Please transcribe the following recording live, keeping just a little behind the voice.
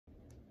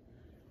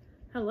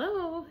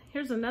Hello,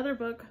 here's another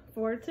book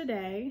for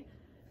today.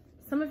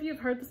 Some of you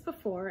have heard this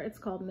before. It's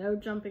called No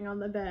Jumping on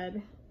the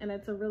Bed, and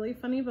it's a really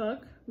funny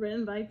book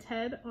written by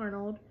Ted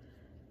Arnold.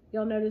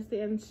 You'll notice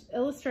the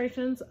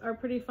illustrations are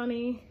pretty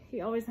funny.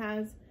 He always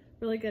has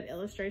really good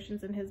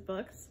illustrations in his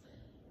books.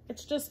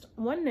 It's just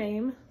one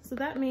name, so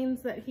that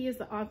means that he is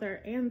the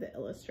author and the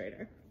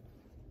illustrator.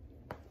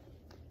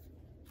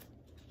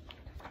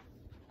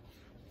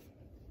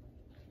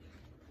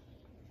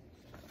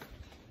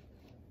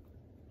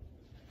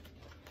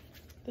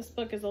 This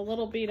book is a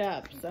little beat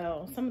up,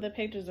 so some of the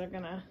pages are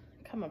gonna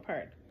come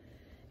apart.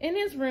 In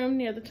his room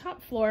near the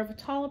top floor of a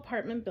tall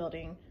apartment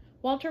building,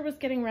 Walter was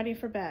getting ready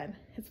for bed.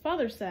 His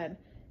father said,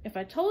 "If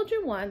I told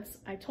you once,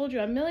 I told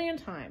you a million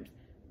times.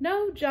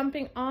 No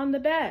jumping on the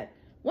bed.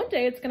 One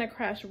day it's gonna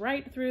crash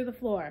right through the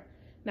floor.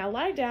 Now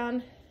lie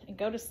down and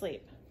go to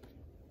sleep."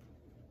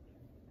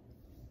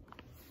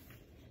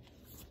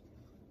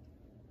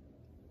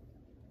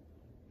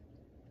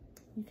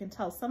 You can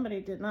tell somebody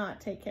did not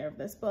take care of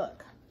this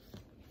book.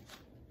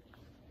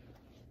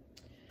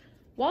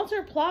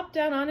 Walter plopped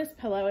down on his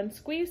pillow and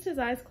squeezed his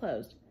eyes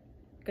closed.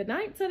 "Good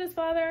night," said his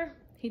father.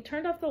 He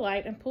turned off the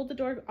light and pulled the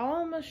door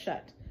almost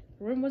shut.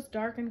 The room was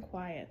dark and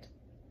quiet,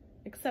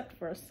 except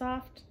for a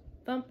soft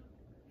thump,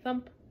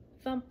 thump,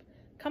 thump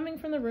coming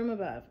from the room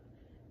above.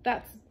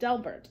 "That's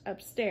Delbert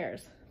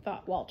upstairs,"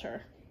 thought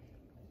Walter.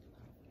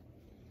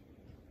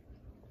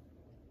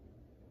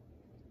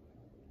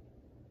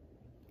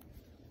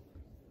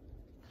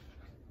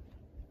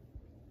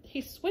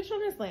 He switched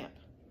on his lamp.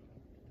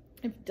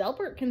 If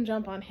Delbert can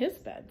jump on his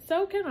bed,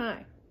 so can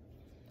I.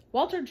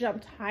 Walter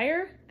jumped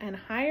higher and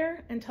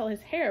higher until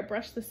his hair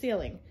brushed the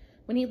ceiling.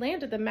 When he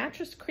landed, the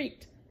mattress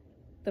creaked,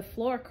 the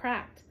floor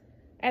cracked,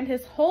 and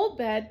his whole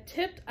bed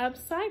tipped up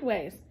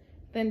sideways.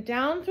 Then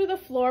down through the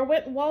floor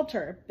went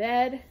Walter,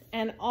 bed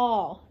and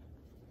all.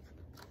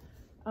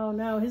 Oh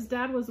no, his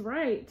dad was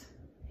right.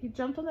 He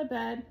jumped on the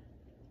bed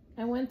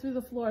and went through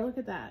the floor. Look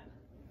at that.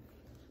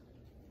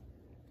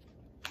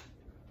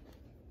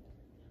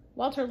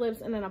 Walter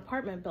lives in an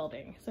apartment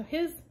building, so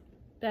his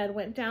bed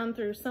went down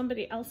through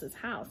somebody else's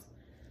house.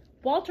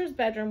 Walter's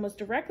bedroom was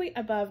directly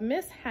above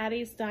Miss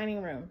Hattie's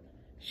dining room.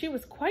 She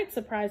was quite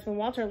surprised when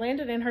Walter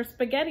landed in her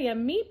spaghetti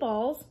and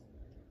meatballs.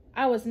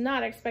 "I was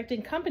not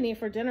expecting company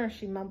for dinner,"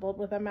 she mumbled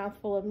with a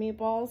mouthful of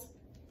meatballs.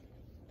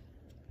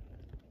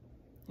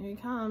 Here he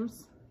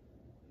comes.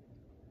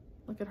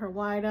 Look at her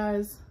wide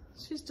eyes.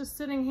 She's just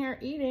sitting here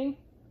eating.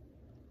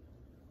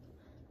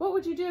 What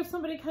would you do if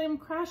somebody came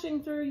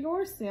crashing through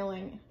your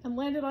ceiling and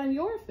landed on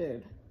your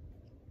food?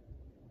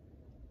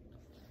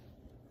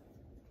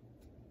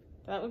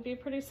 That would be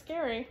pretty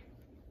scary.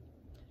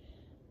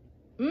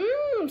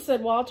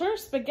 Said Walter.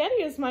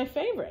 "Spaghetti is my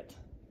favorite."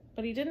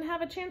 But he didn't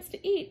have a chance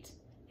to eat.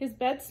 His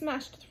bed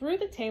smashed through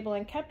the table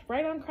and kept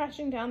right on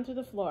crashing down through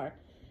the floor.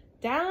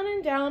 Down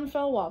and down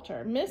fell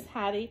Walter, Miss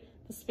Hattie,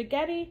 the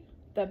spaghetti,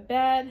 the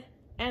bed,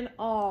 and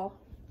all.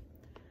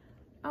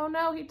 Oh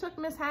no, he took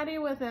Miss Hattie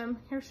with him.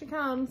 Here she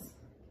comes.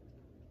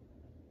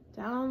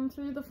 Down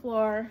through the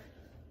floor.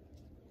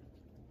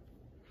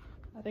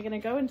 Are they gonna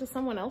go into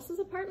someone else's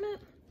apartment?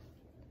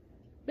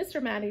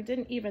 Mr. Matty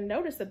didn't even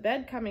notice a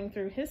bed coming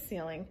through his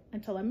ceiling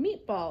until a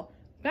meatball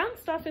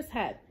bounced off his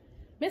head.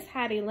 Miss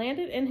Hattie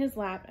landed in his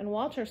lap and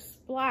Walter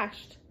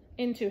splashed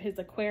into his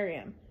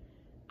aquarium.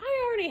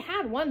 "I already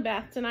had one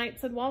bath tonight,"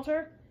 said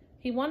Walter.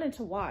 He wanted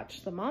to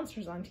watch the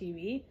monsters on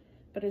TV,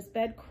 but his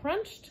bed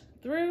crunched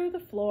through the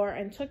floor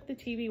and took the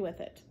TV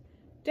with it.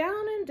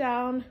 Down and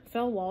down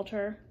fell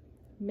Walter,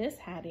 Miss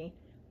Hattie,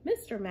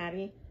 Mr.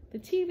 Matty, the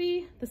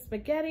TV, the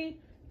spaghetti,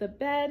 the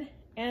bed,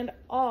 and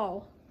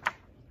all.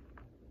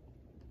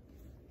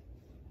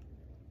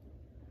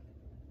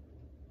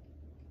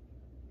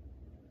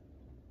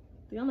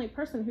 The only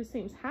person who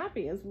seems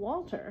happy is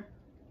Walter.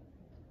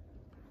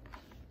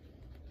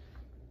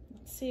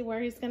 Let's see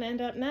where he's going to end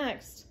up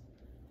next.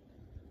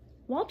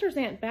 Walter's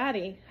Aunt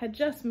Batty had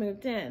just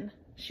moved in.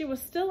 She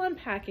was still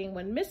unpacking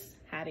when Miss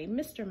Hattie,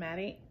 Mr.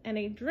 Matty, and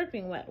a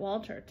dripping wet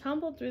Walter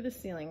tumbled through the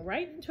ceiling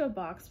right into a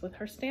box with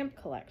her stamp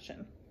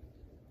collection.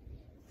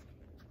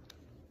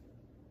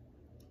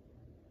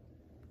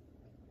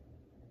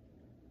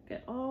 Look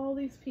at all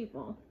these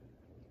people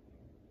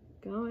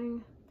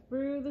going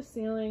through the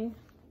ceiling.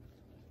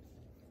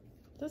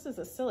 This is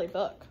a silly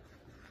book.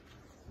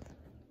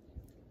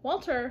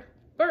 Walter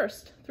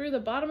burst through the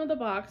bottom of the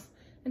box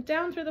and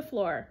down through the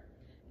floor.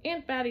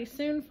 Aunt Batty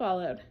soon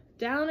followed.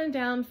 Down and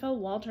down fell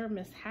Walter,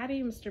 Miss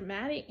Hattie, Mr.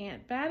 Matty,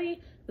 Aunt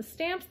Batty, the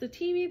stamps, the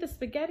TV, the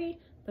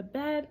spaghetti, the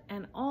bed,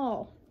 and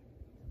all.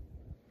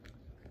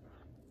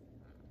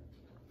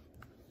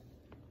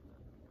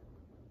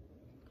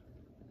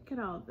 Look at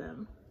all of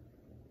them.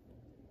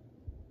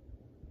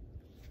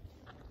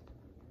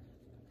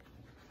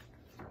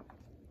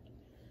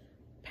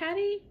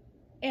 Patty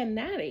and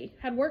Natty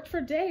had worked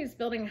for days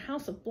building a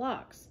house of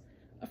blocks.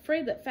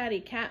 Afraid that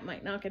Fatty Cat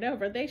might knock it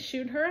over, they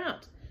shooed her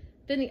out.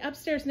 Then the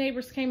upstairs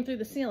neighbors came through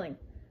the ceiling.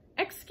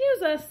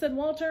 "Excuse us," said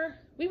Walter.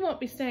 "We won't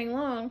be staying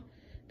long."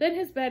 Then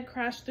his bed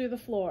crashed through the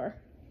floor.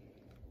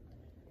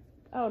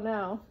 Oh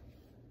no.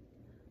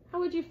 How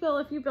would you feel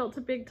if you built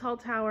a big tall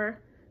tower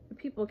and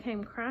people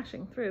came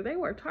crashing through? They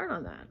worked hard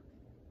on that.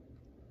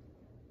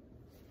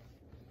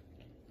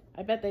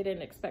 I bet they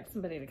didn't expect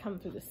somebody to come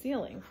through the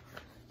ceiling.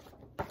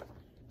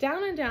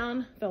 Down and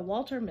down fell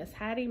Walter, Miss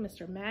Hattie,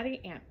 Mr.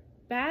 Matty, Aunt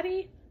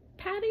Batty,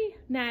 Patty,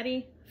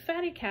 Natty,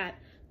 Fatty Cat,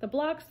 the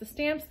blocks, the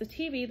stamps, the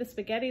TV, the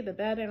spaghetti, the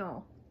bed, and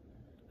all.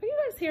 Are you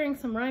guys hearing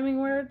some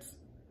rhyming words?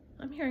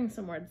 I'm hearing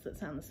some words that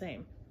sound the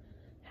same.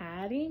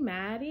 Hattie,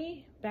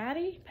 Matty,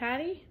 Batty,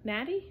 Patty,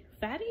 Natty,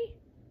 Fatty.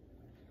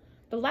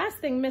 The last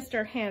thing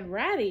Mr. Hand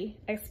Ratty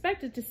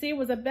expected to see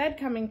was a bed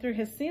coming through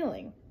his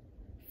ceiling,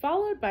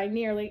 followed by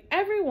nearly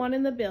everyone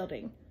in the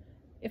building.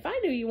 If I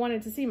knew you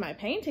wanted to see my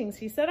paintings,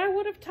 he said, I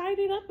would have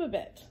tidied up a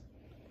bit.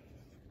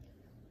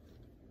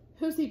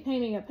 Who's he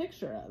painting a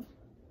picture of?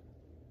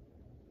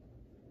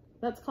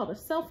 That's called a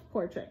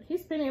self-portrait.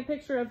 He's painting a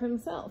picture of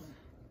himself.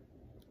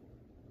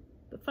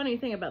 The funny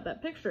thing about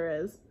that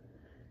picture is,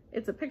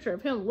 it's a picture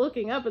of him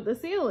looking up at the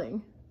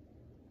ceiling.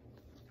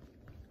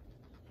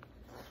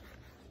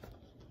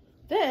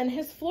 Then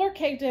his floor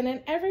caved in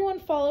and everyone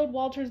followed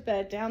Walter's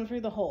bed down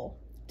through the hole.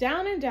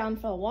 Down and down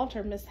fell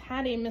Walter, Miss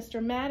Hattie,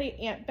 Mr. Matty,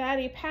 Aunt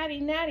Batty, Patty,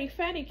 Natty,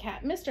 Fatty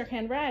Cat, Mr.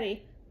 Hand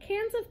Ratty,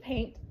 cans of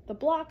paint, the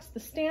blocks, the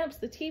stamps,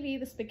 the TV,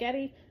 the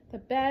spaghetti, the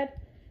bed,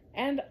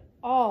 and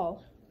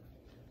all.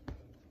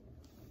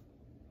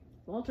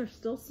 Walter's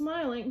still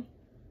smiling.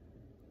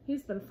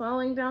 He's been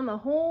falling down the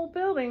whole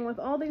building with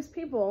all these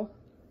people.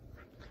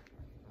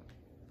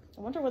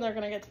 I wonder when they're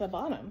going to get to the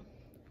bottom.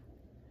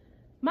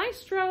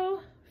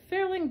 Maestro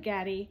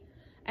Ferlinghetti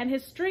and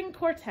his string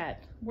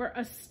quartet were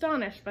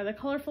astonished by the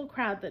colorful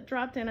crowd that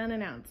dropped in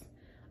unannounced.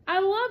 I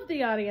loved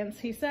the audience,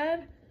 he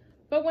said.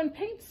 But when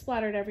paint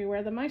splattered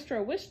everywhere, the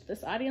maestro wished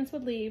this audience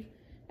would leave,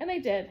 and they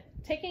did,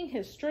 taking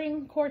his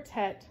string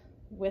quartet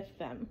with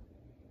them.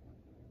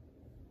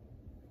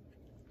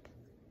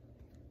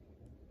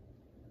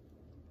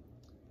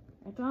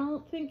 I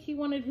don't think he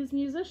wanted his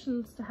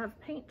musicians to have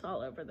paint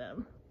all over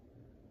them.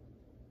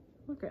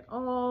 Look at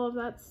all of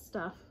that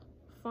stuff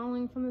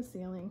falling from the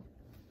ceiling.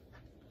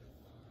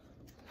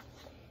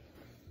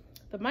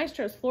 The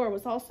maestro's floor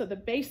was also the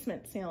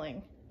basement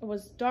ceiling. It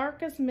was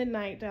dark as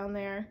midnight down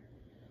there.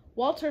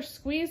 Walter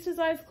squeezed his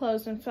eyes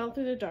closed and fell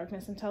through the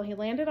darkness until he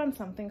landed on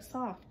something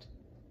soft.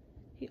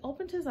 He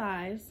opened his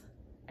eyes.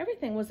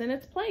 Everything was in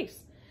its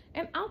place,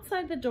 and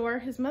outside the door,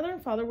 his mother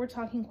and father were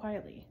talking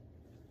quietly.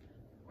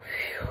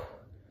 Whew.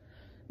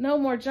 No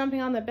more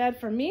jumping on the bed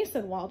for me,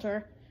 said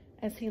Walter,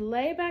 as he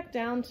lay back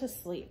down to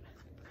sleep.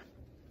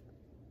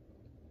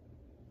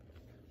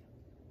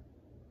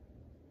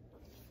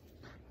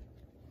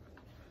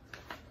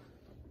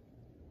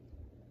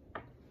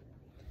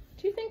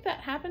 Do you think that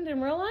happened in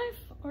real life,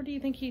 or do you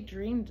think he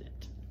dreamed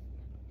it?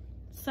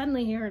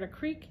 Suddenly he heard a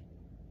creak,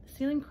 the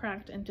ceiling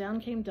cracked, and down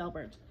came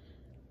Delbert,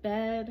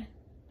 bed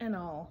and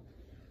all.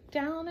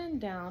 Down and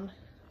down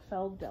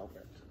fell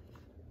Delbert.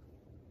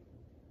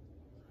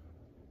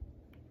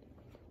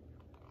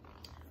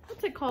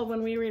 What's it called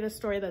when we read a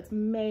story that's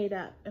made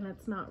up and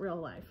it's not real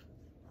life?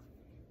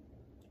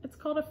 It's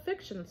called a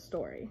fiction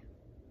story.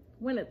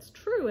 When it's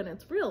true and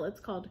it's real, it's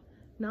called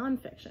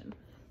nonfiction.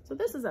 So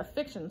this is a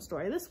fiction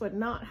story. This would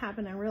not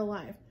happen in real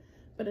life,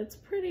 but it's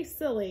pretty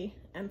silly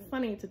and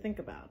funny to think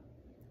about.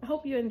 I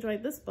hope you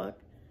enjoyed this book,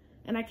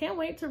 and I can't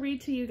wait to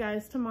read to you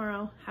guys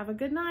tomorrow. Have a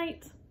good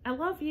night. I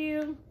love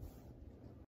you.